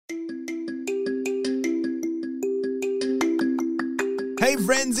Hey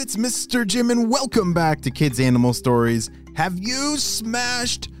friends, it's Mr. Jim and welcome back to Kids Animal Stories. Have you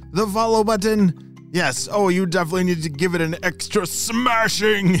smashed the follow button? Yes, you definitely need to give it an extra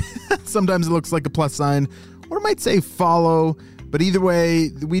smashing. Sometimes it looks like a plus sign, or it might say follow. But either way,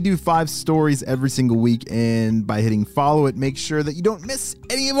 we do 5 stories every single week, and by hitting follow, it makes sure that you don't miss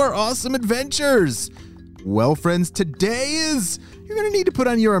any of our awesome adventures. Well, friends, you're going to need to put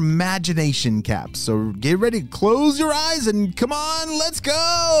on your imagination cap. So get ready to close your eyes and come on, let's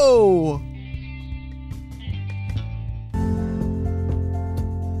go!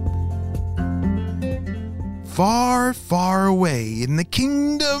 Far, far away in the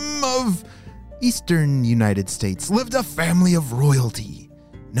kingdom of Eastern United States lived a family of royalty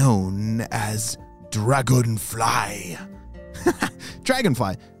known as Dragonfly.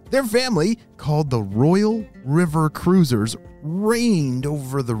 Dragonfly. Their family, called the Royal River Cruisers, reigned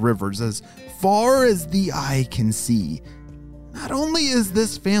over the rivers as far as the eye can see. Not only is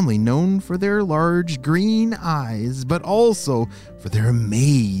this family known for their large green eyes, but also for their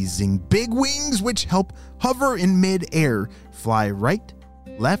amazing big wings, which help hover in mid-air, fly right,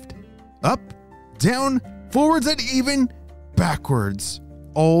 left, up, down, forwards, and even backwards,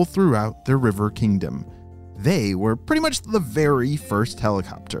 all throughout their river kingdom. They were pretty much the very first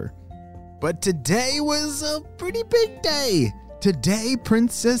helicopter. But today was a pretty big day. Today,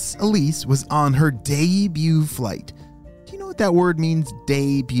 Princess Elise was on her debut flight. Do you know what that word means,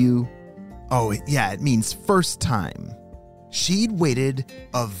 debut? It means first time. She'd waited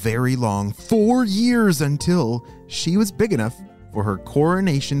a very long 4 years until she was big enough for her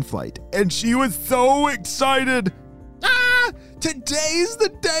coronation flight. And she was so excited. Today's the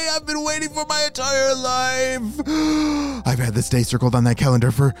day I've been waiting for my entire life. I've had this day circled on that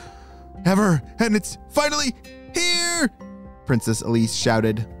calendar forever, and it's finally here, Princess Elise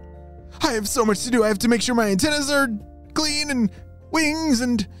shouted. I have so much to do. I have to make sure my antennas are clean and wings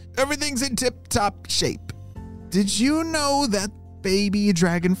and everything's in tip-top shape. Did you know that baby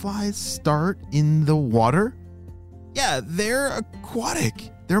dragonflies start in the water? Yeah, they're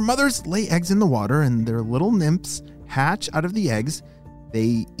aquatic. Their mothers lay eggs in the water, and their little nymphs hatch out of the eggs.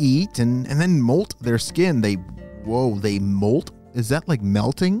 They eat and then molt their skin. They molt? Is that like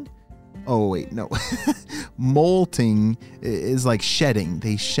melting? Oh, wait, no. Molting is like shedding.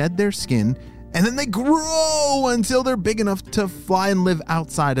 They shed their skin, and then they grow until they're big enough to fly and live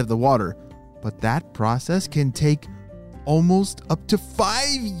outside of the water. But that process can take almost up to 5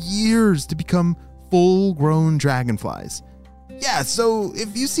 years to become full-grown dragonflies. Yeah, so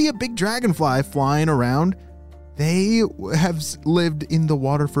if you see a big dragonfly flying around, they have lived in the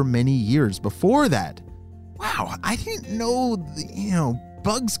water for many years before that. Wow, I didn't know,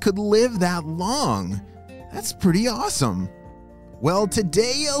 bugs could live that long. That's pretty awesome. Well,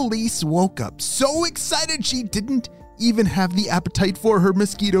 today Elise woke up so excited she didn't even have the appetite for her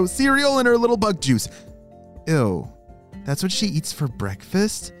mosquito cereal and her little bug juice. Ew, that's what she eats for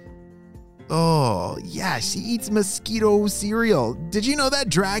breakfast? Oh, yeah, she eats mosquito cereal. Did you know that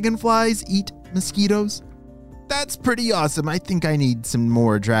dragonflies eat mosquitoes? That's pretty awesome. I think I need some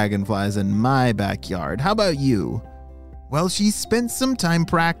more dragonflies in my backyard. How about you? Well, she spent some time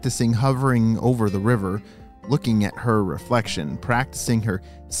practicing hovering over the river, looking at her reflection, practicing her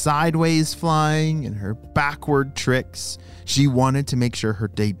sideways flying and her backward tricks. She wanted to make sure her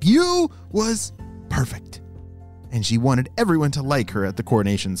debut was perfect. And she wanted everyone to like her at the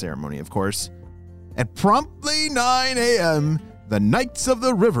coronation ceremony, of course. At promptly 9 a.m., the Knights of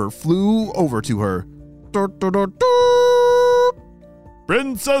the River flew over to her.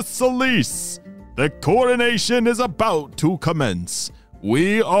 Princess Elise, the coronation is about to commence.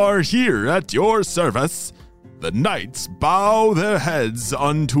 We are here at your service. The knights bow their heads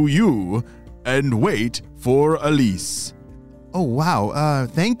unto you and wait for Elise. Oh, wow.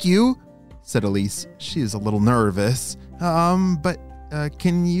 Thank you, said Elise. She is a little nervous. But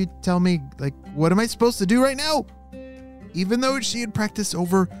can you tell me, what am I supposed to do right now? Even though she had practiced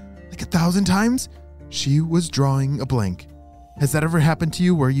over 1,000 times, she was drawing a blank. Has that ever happened to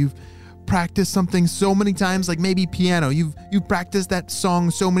you where you've practiced something so many times, like maybe piano? You've practiced that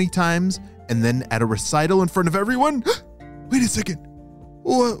song so many times, and then at a recital in front of everyone? Wait a second.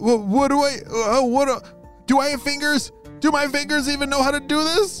 What do I have fingers? Do my fingers even know how to do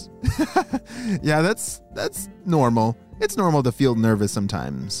this? Yeah, that's normal. It's normal to feel nervous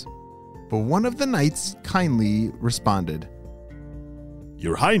sometimes. But one of the knights kindly responded.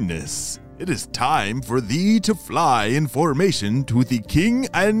 Your Highness, it is time for thee to fly in formation to the king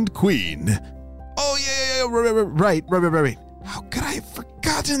and queen. Oh, yeah, right. How could I have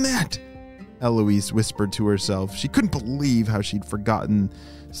forgotten that? Eloise whispered to herself. She couldn't believe how she'd forgotten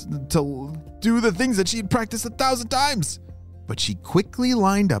to do the things that she'd practiced 1,000 times. but she quickly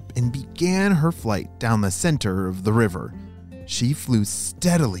lined up and began her flight down the center of the river. She flew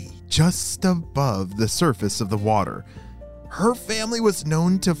steadily just above the surface of the water. Her family was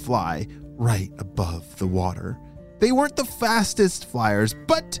known to fly right above the water. They weren't the fastest flyers,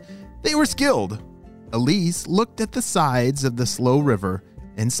 but they were skilled. Elise looked at the sides of the slow river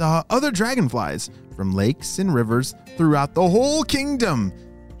and saw other dragonflies from lakes and rivers throughout the whole kingdom.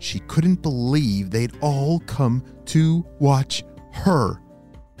 She couldn't believe they'd all come to watch her.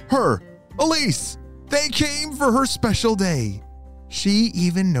 Elise! They came for her special day. She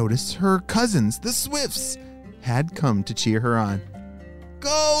even noticed her cousins, the Swifts, had come to cheer her on.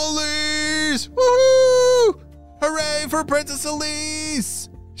 Go, Elise! Woohoo! Hooray for Princess Elise!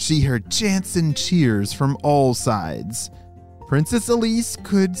 She heard chants and cheers from all sides. Princess Elise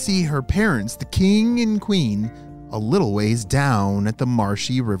could see her parents, the king and queen, a little ways down at the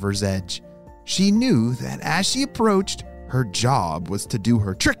marshy river's edge. She knew that as she approached, her job was to do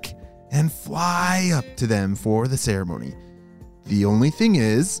her trick and fly up to them for the ceremony. The only thing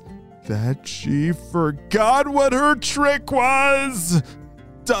is that she forgot what her trick was.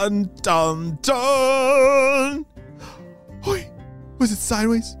 Dun, dun, dun. Wait, was it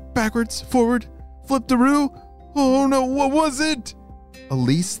sideways, backwards, forward, flip-de-roo? Oh no, what was it?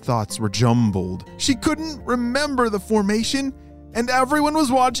 Elise's thoughts were jumbled. She couldn't remember the formation, and everyone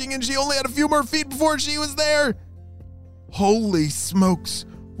was watching, and she only had a few more feet before she was there. Holy smokes,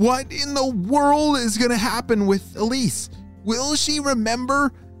 what in the world is going to happen with Elise? Will she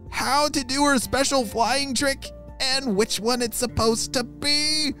remember how to do her special flying trick and which one it's supposed to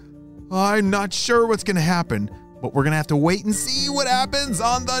be? I'm not sure what's going to happen, but we're going to have to wait and see what happens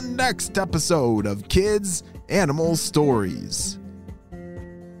on the next episode of Kids Animal Stories.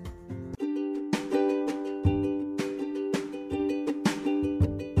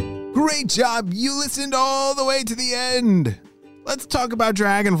 Great job! You listened all the way to the end. Let's talk about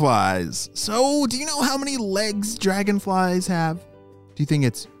dragonflies. So, do you know how many legs dragonflies have? Do you think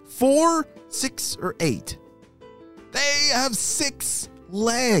it's 4, 6, or 8? They have 6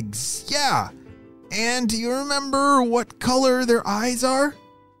 legs. Yeah. And do you remember what color their eyes are?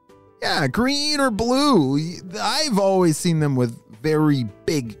 Yeah, green or blue. I've always seen them with very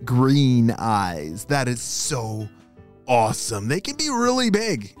big green eyes. That is so awesome. They can be really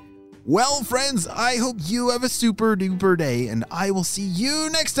big. Well, friends, I hope you have a super duper day, and I will see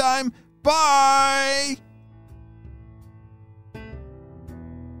you next time. Bye!